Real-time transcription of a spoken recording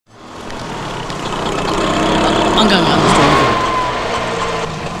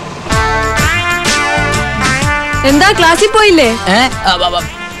എന്താ ക്ലാസ്സിൽ പോയില്ലേ?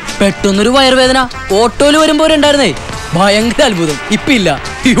 പെട്ടെന്നൊരു വയറുവേദന ഓട്ടോയില് വരുമ്പോരുണ്ടായിരുന്നേ. ഭയങ്കര അത്ഭുതം. ഇപ്പൊ ഇല്ല.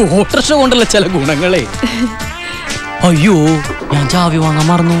 ഈ ഓട്ടോറിക്ഷ കൊണ്ടുള്ള ചില ഗുണങ്ങളെ. അയ്യോ, ഞാൻ ചാവി വാങ്ങാൻ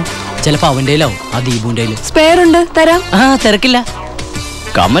മറന്നു. ചിലപ്പോ അവന്റെ കയ്യിലാവും, ആ ദീപുന്റെ കയ്യില്. സ്പെയർ ഉണ്ട്, തരാം. തിരക്കില്ല.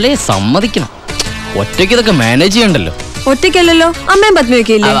 കമലയെ സമ്മതിക്കണം. ഒറ്റയ്ക്ക് ഇതൊക്കെ മാനേജ് ചെയ്യണ്ടല്ലോ. ഒറ്റയ്ക്കല്ലല്ലോ, അമ്മയും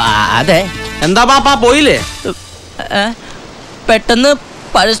പത്മയൊക്കെ ഇല്ലേ? അതെ. എന്താ പാപ്പാ പോയില്ലേ? പെട്ടെന്ന്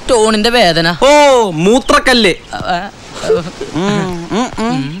പഴയ സ്റ്റോണിന്റെ വേദന. ഓ, മൂത്രക്കല്ല്.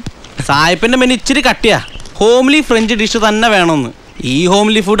 സായിപ്പിന്റെ മെനു ഇച്ചിരി കട്ടിയാ. ഹോംലി ഫ്രഞ്ച് ഡിഷ് തന്നെ വേണമെന്ന്. ഈ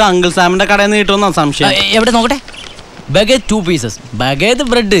ഹോംലി ഫുഡ് അങ്കിൾ സാമിന്റെ കടയിൽ നിന്ന് കിട്ടുമെന്നാ സംശയം. എവിടെ നോക്കട്ടെ. Baguette 2 pieces. Baguette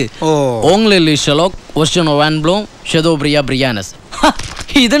bread. Only Lishalok, Oceano Van Blom, Shadow Bria Brianas.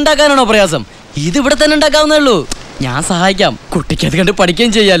 ഇതുണ്ടാക്കാനാണോ പ്രയാസം? ഇത് ഇവിടെ തന്നെ ഉണ്ടാക്കാവുന്നേ ഉള്ളൂ. ഞാൻ സഹായിക്കാം. കുട്ടിക്ക് അത് കണ്ട്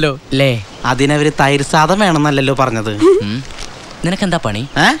പഠിക്കുകയും ചെയ്യാലോ അല്ലേ? അതിനവര് തൈര് സാധം വേണമെന്നല്ലോ പറഞ്ഞത്. നിനക്കെന്താ പണി?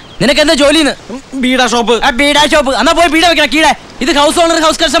 നിനക്കെന്താ ജോലിന്ന്? ബീഡാ ഷോപ്പ്. ബീഡാ ഷോപ്പ്. എന്നാ പോയി ബീഡ വെക്കണം കീഴെ. ഇത് ഹൗസ് ഓണർ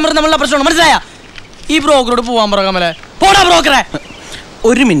ഹൗസ് കസ്റ്റമർ നമ്മളുടെ പ്രശ്നമാണ്, മനസ്സിലായ? ഈ ബ്രോക്കറോട് പോവാൻ പറ കമലെ. പോടാ ബ്രോക്കറെ.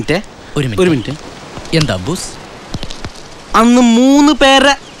 ഒരു മിനിറ്റ്. എന്താ ബൂസ്? അന്ന് 3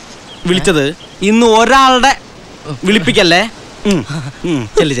 പേരെ വിളിച്ചത്, ഇന്ന് ഒരാളുടെ വിളിപ്പിക്കല്ലേ.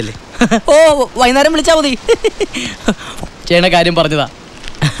 ചെല്ല്. ഓ, വൈകുന്നേരം വിളിച്ചാ മതി. ചെയ്യണ കാര്യം പറഞ്ഞതാ.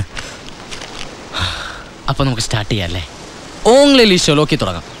 അപ്പൊ നമുക്ക് സ്റ്റാർട്ട് ചെയ്യാല്ലേ? ഓങ്ലി ലിഷോലോക്കി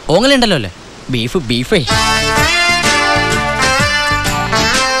തുടങ്ങാം. ഓങ്ലി ഉണ്ടല്ലോ അല്ലേ? ബീഫേ.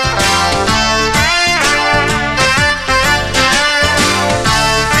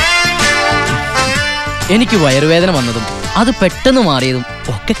 എനിക്ക് വയറുവേദന വന്നതും അത് പെട്ടെന്ന് മാറിയതും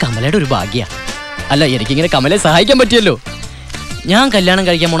ഒക്കെ കമലയുടെ ഒരു ഭാഗ്യ. അല്ല, എനിക്കിങ്ങനെ കമലയെ സഹായിക്കാൻ പറ്റിയല്ലോ. ഞാൻ കല്യാണം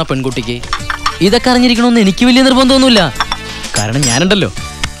കഴിക്കാൻ പോണ പെൺകുട്ടിക്ക് ഇതൊക്കെ അറിഞ്ഞിരിക്കണമെന്ന് എനിക്ക് വലിയ നിർബന്ധമൊന്നുമില്ല. കാരണം ഞാനുണ്ടല്ലോ.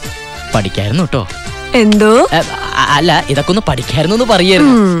 പഠിക്കായിരുന്നു കേട്ടോ. എന്തോ? അല്ല, ഇതൊക്കെ ഒന്ന് പഠിക്കായിരുന്നു എന്ന്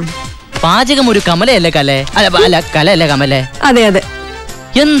പറയായിരുന്നു. പാചകം ഒരു കമലയല്ലേ കല? അല്ല, കലയല്ലേ കമലെ? അതെ.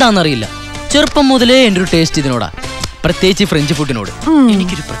 എന്താന്നറിയില്ല, ചെറുപ്പം മുതലേ എൻ്റെ ഒരു ടേസ്റ്റ് ഇതിനോടാ. പ്രത്യേകിച്ച് ഫ്രഞ്ച് ഫുഡിനോട്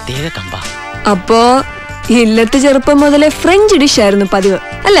എനിക്കൊരു പ്രത്യേക കമ്പ. അപ്പോ ഇല്ലത്ത് ചെറുപ്പം മുതലേ ഫ്രഞ്ച് ഡിഷ് ആയിരുന്നു പതിവ്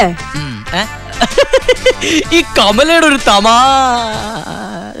അല്ലേ? ഈ കമലയുടെ ഒരു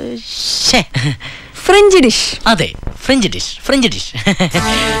ഫ്രഞ്ച് ഡിഷ്. അതെ, ഫ്രഞ്ച് ഡിഷ്.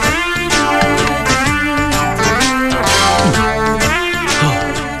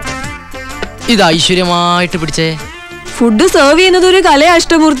 ഇത് ഐശ്വര്യമായിട്ട് പിടിച്ചേ. ഫുഡ് സെർവ് ചെയ്യുന്നത് ഒരു കലയാ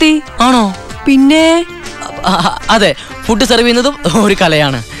അഷ്ടമൂർത്തി. ആണോ? പിന്നെ അതെ, ഫുഡ് സെർവ് ചെയ്യുന്നതും ഒരു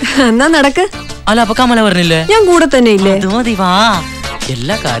കലയാണ്. എന്നാ നടക്ക്. അല്ല, അപ്പൊ കമല വരണില്ലേ? ഞാൻ കൂടെ തന്നെ ഇല്ലേ? അത് മതി, വാ.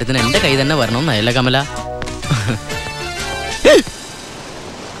 എല്ലാ കാര്യത്തിനും എന്റെ കൈ തന്നെ വരണമെന്നല്ല കമല.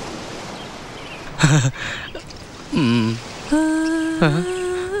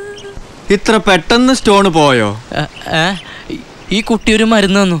 ഇത്ര പെട്ടെന്ന് സ്റ്റോൺ പോയോ? ഈ കുട്ടി ഒരു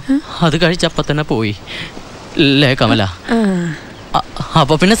മരുന്ന് തന്നു, അത് കഴിച്ചപ്പ തന്നെ പോയി അല്ലേ കമല?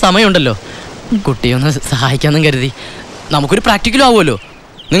 അപ്പൊ പിന്നെ സമയമുണ്ടല്ലോ, കുട്ടിയൊന്ന് സഹായിക്കാന്നും കരുതി. നമുക്കൊരു പ്രാക്ടിക്കലും ആവുമല്ലോ.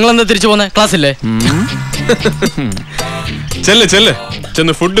 നിങ്ങൾ എന്താ തിരിച്ചു പോന്നെ? ക്ലാസ്സില്ലേ?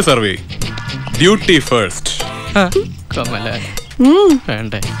 ചെന്ന് ഫുഡ് സെർവ് ചെയ്യ്. Duty first. കമല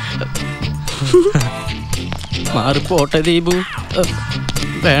വേണ്ടേ? മാറിപ്പോട്ടെ ദീപു.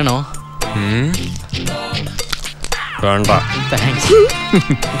 വേണോ? വേണ്ട. താങ്ക്സ്.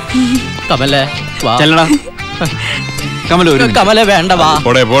 കമലേ വാ. ചെല്ലടാ കമല വേണ്ട, വാ.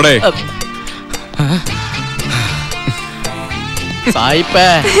 പോടേ. സായിപ്പേ,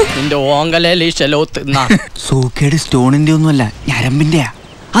 നിന്റെ ഓങ്കലേലോ തിന്നാ. സൂക്കേട് സ്റ്റോണിന്റെ ഒന്നുമല്ല, ഞരമ്പിന്റെയാ.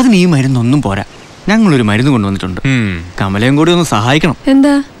 അതിന് ഈ മരുന്നൊന്നും പോരാ. ഞങ്ങളൊരു മരുന്ന് കൊണ്ടുവന്നിട്ടുണ്ട്. കമലയും കൂടി ഒന്ന് സഹായിക്കണം.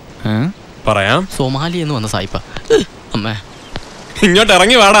 എന്താ പറയാം? സോമാലി എന്ന് വന്ന സായിപ്പ. അമ്മേ, ഇങ്ങോട്ട്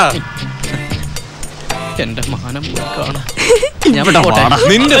ഇറങ്ങി വാടാ. എന്റെ മാനം കാണാ.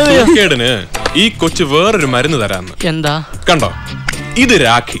 നിന്റെ സൂക്കേടിന് ഈ കൊച്ചു വേറൊരു മരുന്ന് തരാന്ന്. എന്താ? കണ്ടോ, ഇത്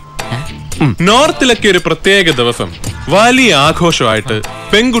രാഖി. നോർത്തിലൊക്കെ ഒരു പ്രത്യേക ദിവസം വലിയ ആഘോഷമായിട്ട്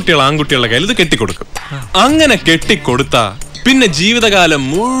പെൺകുട്ടികൾ ആൺകുട്ടികളുടെ കയ്യിൽ ഇത് കെട്ടിക്കൊടുക്കും. അങ്ങനെ കെട്ടിക്കൊടുത്ത പിന്നെ ജീവിതകാലം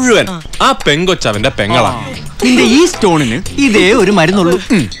മുഴുവൻ ആ പെങ്കൊച്ചവന്റെ പെങ്ങളാണ്. നിന്റെ ഈ സ്റ്റോണിന് ഇതേ ഒരു മരുന്നുള്ളൂ.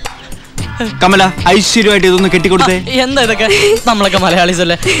 കമല, ഐശ്വര്യമായിട്ട് ഇതൊന്ന് കെട്ടിക്കൊടുത്തേ. എന്താ ഇതൊക്കെ? നമ്മളൊക്കെ മലയാളീസ്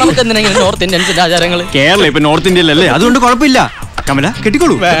അല്ലേ, നമുക്ക് എന്തിനെങ്കിലും നോർത്ത് ഇന്ത്യൻസിന്റെ ആചാരങ്ങള്. കേരളം ഇപ്പൊ നോർത്ത് ഇന്ത്യയിലല്ലേ, അതുകൊണ്ട് കുഴപ്പമില്ല. കമല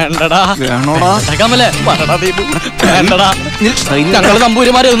കെട്ടിക്കോളൂ. വേണ്ടടാ. വേണോടാ കമല, വേണ്ടടാ. ഞങ്ങള്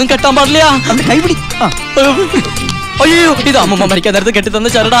നമ്പൂരിമാരെ ഒന്നും കെട്ടാൻ പാടില്ല. കൈപിടി. അയ്യോ, ഇത് അമ്മമ്മ മരിക്കാൻ നേരത്ത് കെട്ടിത്തന്ന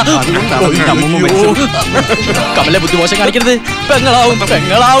ചരടാ. കമലെ ബുദ്ധിമോശം കാണിക്കരുത്. പെങ്ങളായി.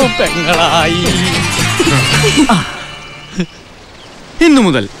 ഇന്നു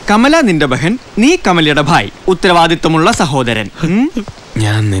മുതൽ കമല നിന്റെ ബഹൻ, നീ കമലയുടെ ഭായ്, ഉത്തരവാദിത്വമുള്ള സഹോദരൻ.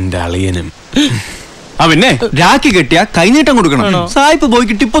 ഞാൻ നിന്റെ അളിയനും. അവനെ രാഖി കെട്ടിയ കൈനീട്ടം കൊടുക്കണം. സായിപ്പ് പോയി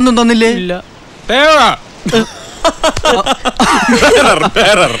ടിപ്പൊന്നും തന്നില്ലേ?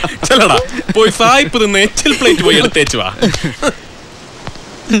 ചെല്ലടാ പോയി സായിപ്പ് നിന്ന് എച്ചിൽ പ്ലേറ്റ് പോയി എടുത്തേച്ചു വാ.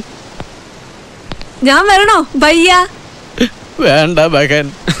 ഞാൻ വരണോ ഭയ്യ? വേണ്ട മകൻ.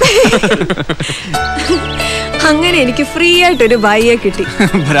 അങ്ങനെ എനിക്ക് ഫ്രീ ആയിട്ടൊരു ഭയ്യെ കിട്ടി.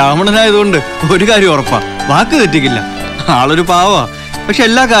 ബ്രാഹ്മണനായതുകൊണ്ട് ഒരു കാര്യം ഉറപ്പാ, വാക്ക് തെറ്റിക്കില്ല. ആളൊരു പാവാ, പക്ഷെ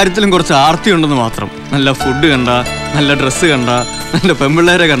എല്ലാ കാര്യത്തിലും കുറച്ച് ആർത്തി ഉണ്ടെന്ന് മാത്രം. നല്ല ഫുഡ് കണ്ട, നല്ല ഡ്രസ്സ് കണ്ട, നല്ല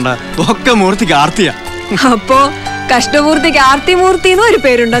പെൺപിള്ളേരെ കണ്ട ഒക്കെ മൂർത്തിക്ക് ആർത്തിയാ. അപ്പോ കഷ്ടമൂർത്തിക്ക് ആർത്തിമൂർത്തി എന്ന് ഒരു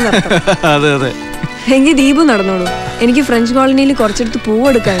പേരുണ്ടെന്ന്. അതെ അതെ. എങ്കിൽ ദീപു നടന്നോളൂ, എനിക്ക് ഫ്രഞ്ച് കോളനിയിൽ കുറച്ചെടുത്ത് പൂവ്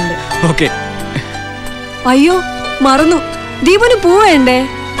എടുക്കാനുണ്ട്. ഓക്കെ. അയ്യോ മറന്നു, ദീപുന് പൂവ് വേണ്ടേ?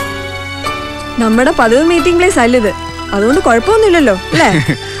 നമ്മുടെ പതിവ് മീറ്റിംഗ് പ്ലേസ് അല്ലത്, അതുകൊണ്ട് കുഴപ്പമൊന്നുമില്ലല്ലോ അല്ലേ?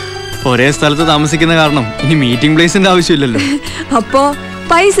 ഒരേ സ്ഥലത്ത് താമസിക്കുന്ന കാരണം ഇനി മീറ്റിംഗ് പ്ലേസിന്റെ ആവശ്യമില്ലല്ലോ. അപ്പോ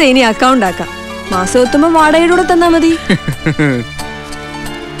പൈസ ഇനി അക്കൗണ്ട് ആക്കാം. മാസം എത്തുമ്പോ വാടകയുടെ തന്നാ മതി.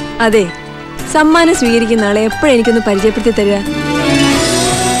 അതെ, സമ്മാനം സ്വീകരിക്കുന്ന ആളെ എപ്പോഴും എനിക്കൊന്ന് പരിചയപ്പെടുത്തി തരിക.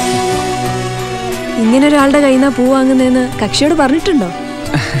 ഇങ്ങനെ ഒരാളുടെ കയ്യിൽ നിന്നാ പൂ വാങ്ങുന്നതെന്ന് കക്ഷിയോട് പറഞ്ഞിട്ടുണ്ടോ?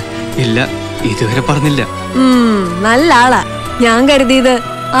 ഇല്ല, ഇതുവരെ പറഞ്ഞില്ല. നല്ല ആളാ. ഞാൻ കരുതിയത്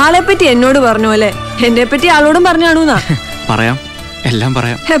ആളെപ്പറ്റി എന്നോട് പറഞ്ഞ പോലെ എന്നെ പറ്റി ആളോടും പറഞ്ഞാണൂന്നാ. പറയാം, എല്ലാം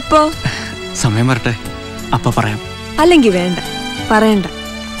പറയാം. എപ്പോ? സമയം വരട്ടെ, അപ്പൊ പറയാം. അല്ലെങ്കിൽ വേണ്ട, പറയണ്ട.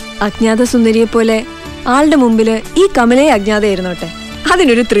 അജ്ഞാത സുന്ദരിയെ പോലെ ആളുടെ മുമ്പില് ഈ കമലയെ അജ്ഞാതയായിരുന്നോട്ടെ,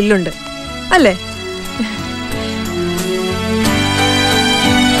 അതിനൊരു ത്രില്ലുണ്ട് അല്ലേ?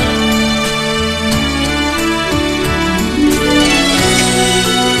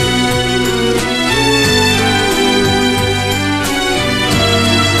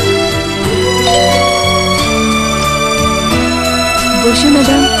 Bonjour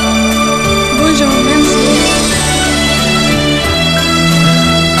madame. Bonjour, merci.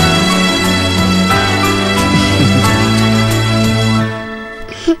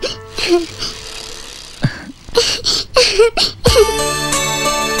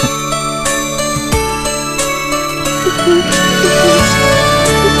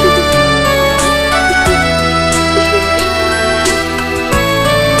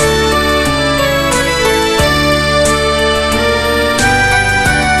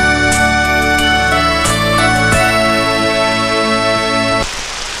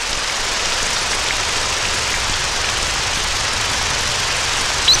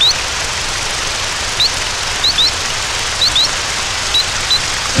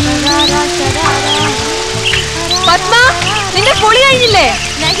 Padma, നിന്റെ കുളി കഴിഞ്ഞില്ലേ?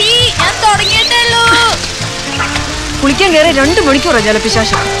 ഞാൻ തുടങ്ങിയിട്ടല്ലോ. കുളിക്കാൻ കയറി 2 മണിക്കൂറാ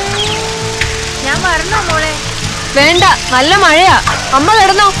ജലപിശാശം. ഞാൻ വരണോ മോളെ? വേണ്ട, നല്ല മഴയാ. അമ്മ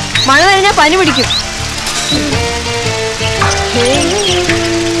കിടന്നോ, മഴ കഴിഞ്ഞാ പനി പിടിക്കും.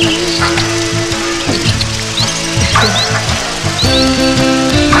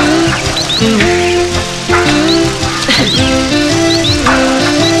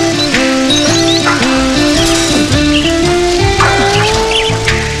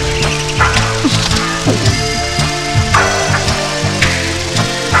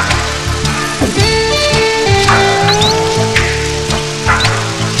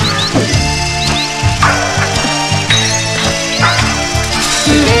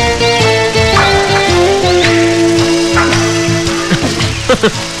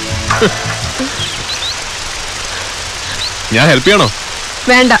 ഞാൻ ഹെൽപ്പ് ചെയ്യണോ?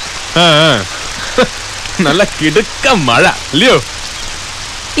 വേണ്ട. നല്ല കിടുക്ക മഴ അല്ലയോ?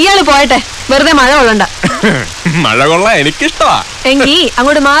 ഇയാള് പോയട്ടെ, വെറുതെ മഴ കൊള്ളണ്ട. മഴ കൊള്ളാൻ എനിക്കിഷ്ടമാ. എങ്കി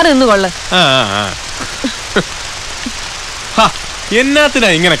അങ്ങോട്ട് മാറി നിന്ന് കൊള്ള. എന്നാത്തിനാ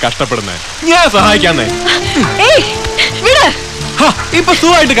ഇങ്ങനെ കഷ്ടപ്പെടുന്നേ? ഞാൻ സഹായിക്കാന്നേ. ഇപ്പൊ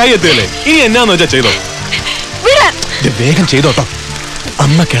സുഖമായിട്ട് കൈ എത്തുകയല്ലേ, ഇനി എന്നാന്ന് വെച്ചാ ചെയ്തോ. വേഗം ചെയ്തോട്ടോ.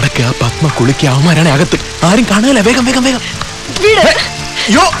 അമ്മ കിടക്കുക, പത്മ കുളിക്കുക, അവന്മാരാണ് അകത്ത്, ആരും കാണാല. വേഗം വേഗം വേഗം.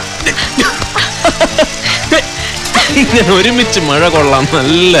 ഇങ്ങനെ ഒരുമിച്ച് മഴ കൊള്ളാം,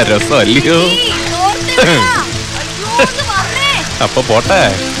 നല്ല രസമല്ലയോ? അപ്പൊ പോട്ടെ.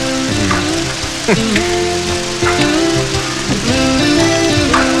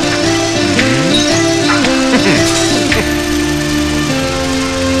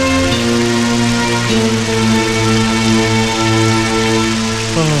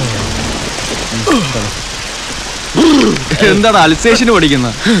 എന്താണ് അൽസേഷന് പഠിക്കുന്ന?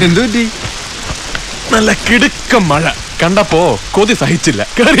 എന്തു പറ്റി? നല്ല കിടുക്ക മഴ കണ്ടപ്പോ കൊതി സഹിച്ചില്ല,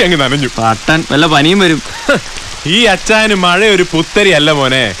 കേറി അങ്ങ് നനഞ്ഞു. പാട്ടാൻ വല്ല പനിയും വരും. ഈ അച്ചാന് മഴ ഒരു പുത്തരി അല്ല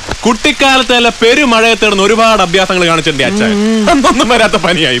മോനെ. കുട്ടിക്കാലത്ത് നല്ല പെരുമഴയത്ത് കിടന്ന് ഒരുപാട് അഭ്യാസങ്ങൾ കാണിച്ചിട്ടുണ്ട് അച്ഛൻ. ഒന്നും വരാത്ത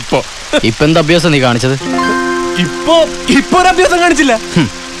പനിയാ ഇപ്പൊ. ഇപ്പൊ എന്താ അഭ്യാസം നീ കാണിച്ചത്? ഇപ്പൊ ഒരു അഭ്യാസം കാണിച്ചില്ല.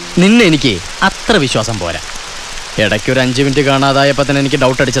 നിന്നെ എനിക്ക് അത്ര വിശ്വാസം പോരാ. ഇടയ്ക്ക് ഒരു 5 മിനിറ്റ് കാണാതായപ്പോ തന്നെ എനിക്ക്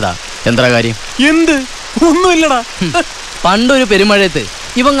ഡൗട്ട് അടിച്ചതാ. എന്താ കാര്യം? എന്ത്? ഒന്നുമില്ലടാ. പണ്ടൊരു പെരുമഴയത്ത്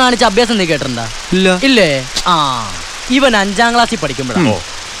ഇവൻ കാണിച്ച അഭ്യാസം നീ കേട്ടിട്ടുണ്ടാ? ഇല്ലേ? ആ, ഇവൻ 5ാം ക്ലാസ്സിൽ പഠിക്കുമ്പോഴാണോ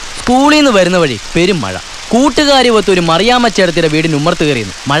സ്കൂളിൽ നിന്ന് വരുന്ന വഴി പെരുമഴ. കൂട്ടുകാരി ഒത്ത് ഒരു മറിയാമ്മച്ചേടത്തിയുടെ വീടിന് ഉമ്മർത്ത്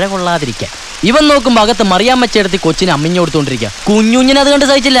കയറിയുന്നു മഴ കൊള്ളാതിരിക്കാൻ. ഇവൻ നോക്കുമ്പോ അകത്ത് മറിയാമ്മച്ചേടത്തി കൊച്ചിനെ അമ്മിഞ്ഞ കൊടുത്തോണ്ടിരിക്കുക. കുഞ്ഞുഞ്ഞിനെ അത് കണ്ട്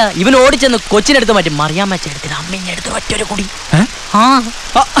സഹിച്ചില്ല. ഇവൻ ഓടിച്ചെന്ന് കൊച്ചിനെടുത്ത് മാറ്റി മറിയാമ്മച്ചേടത്തിന്റെ അമ്മിഞ്ഞെടുത്ത് ഒറ്റൊരു കുടി.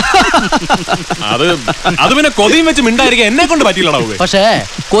 അത് പിന്നെ കൊതിയും വെച്ച് മിണ്ടായിരിക്കാൻ എന്നെ കൊണ്ട് പറ്റില്ലടാ. പക്ഷേ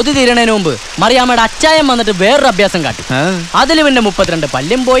കൊതി തീരണതിന് മുമ്പ് മറിയാമ്മയുടെ അച്ചായം വന്നിട്ട് വേറൊരു അഭ്യാസം കാട്ടി. അതിൽ പിന്നെ 32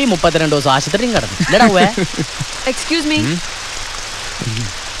 പല്ലും പോയി 32 ദിവസം ആശുപത്രിയും കിടന്നു. എക്സ്ക്യൂസ് മീ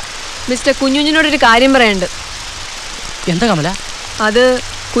മിസ്റ്റർ കുഞ്ഞുഞ്ഞിനോടൊരു കാര്യം പറയാനുണ്ട്. എന്താ കമല? അത്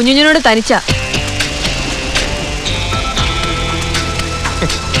കുഞ്ഞുഞ്ഞിനോട് തനിച്ച.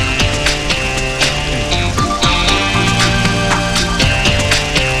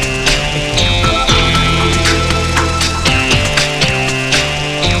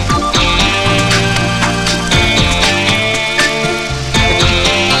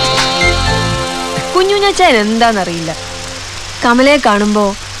 കുഞ്ഞുഞ്ഞച്ചാൻ എന്താന്നറിയില്ല. കമലയെ കാണുമ്പോ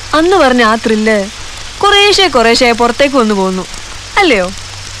അന്ന് പറഞ്ഞ ആ ത്രില്ല് കുറേശ്ശെ പുറത്തേക്ക് വന്നു പോന്നു. അല്ലയോ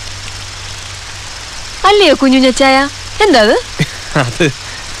കുഞ്ഞുഞ്ഞച്ചായ? എന്താ അത്?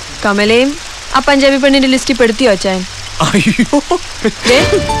 കമലയും ആ പഞ്ചാബി പെണ്ണിന്റെ ലിസ്റ്റിൽ പെടുത്തിയോ അച്ചായൻ?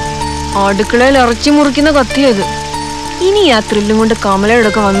 അടുക്കളയിൽ ഇറച്ചി മുറിക്കുന്ന കത്തിയത്. ഇനി ആ ത്രില്ലും കൊണ്ട്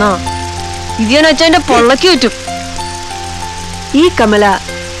കമലയോടൊക്കെ വന്നാ ഇതിയാണ് അച്ചായന്റെ പൊള്ളക്ക് ചുറ്റും. ഈ കമല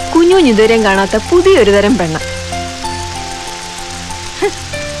കുഞ്ഞുഞ്ഞിതുവരെയും കാണാത്ത പുതിയൊരു തരം പെണ്ണ.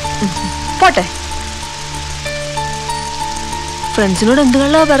 പോട്ടെ, ഫ്രണ്ട്സിനോട് എന്ത്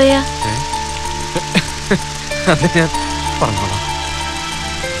കള്ളാ പറയാ?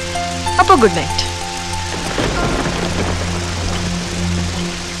 അപ്പൊ ഗുഡ് നൈറ്റ്.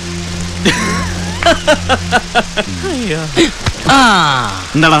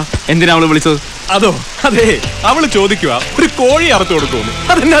 എന്താടാ, എന്തിനാ അവള് വിളിച്ചത്? അതോ, അതെ, അവള് ചോദിക്കുക ഒരു കോഴി അറുത്ത് കൊടുക്കുമെന്ന്.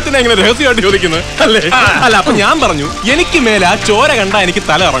 അതെന്നാത്തിന് എങ്ങനെ രഹസ്യമായിട്ട് ചോദിക്കുന്നത് അല്ലേ? അല്ല, അപ്പൊ ഞാൻ പറഞ്ഞു എനിക്ക് മേലെ ആ ചോര കണ്ടാ എനിക്ക്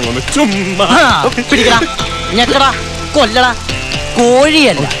തല ഇറങ്ങുന്നു. ചുമ്മാ കൊല്ലടാ.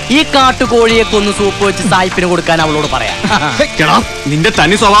 കോഴിയല്ല, ഈ കാട്ടുകോഴിയെ കൊന്ന് സൂപ്പ് വെച്ച് സായിപ്പിന് കൊടുക്കാൻ അവളോട് പറയാം. നിന്റെ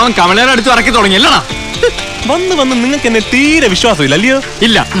തനി സ്വഭാവം കമലേനെ അടിച്ചു ഇറക്കി തുടങ്ങിയല്ലടാ. വന്ന് നിങ്ങൾക്ക് എന്നെ തീരെ വിശ്വാസമില്ല അല്ലയോ?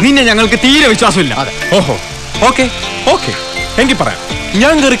 ഇല്ല, നിന്നെ ഞങ്ങൾക്ക് തീരെ വിശ്വാസമില്ല. ഓഹോ, ഓക്കെ ഓക്കെ, എങ്കിൽ പറയാം.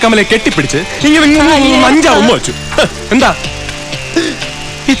 ഞാൻ കയറി കമലെ കെട്ടിപ്പിടിച്ച് ഇങ്ങനെ 5 ഉമ്മ വെച്ചു. എന്താ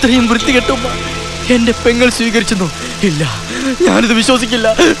ഇത്രയും വൃത്തികെട്ടുമ്പോ എന്റെ പെങ്ങൾ സ്വീകരിച്ചെന്നോ? ഇല്ല, ഞാനിത് വിശ്വസിക്കില്ല.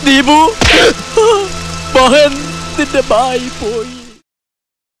 ദീപു, നിന്റെ ബായി പോയി.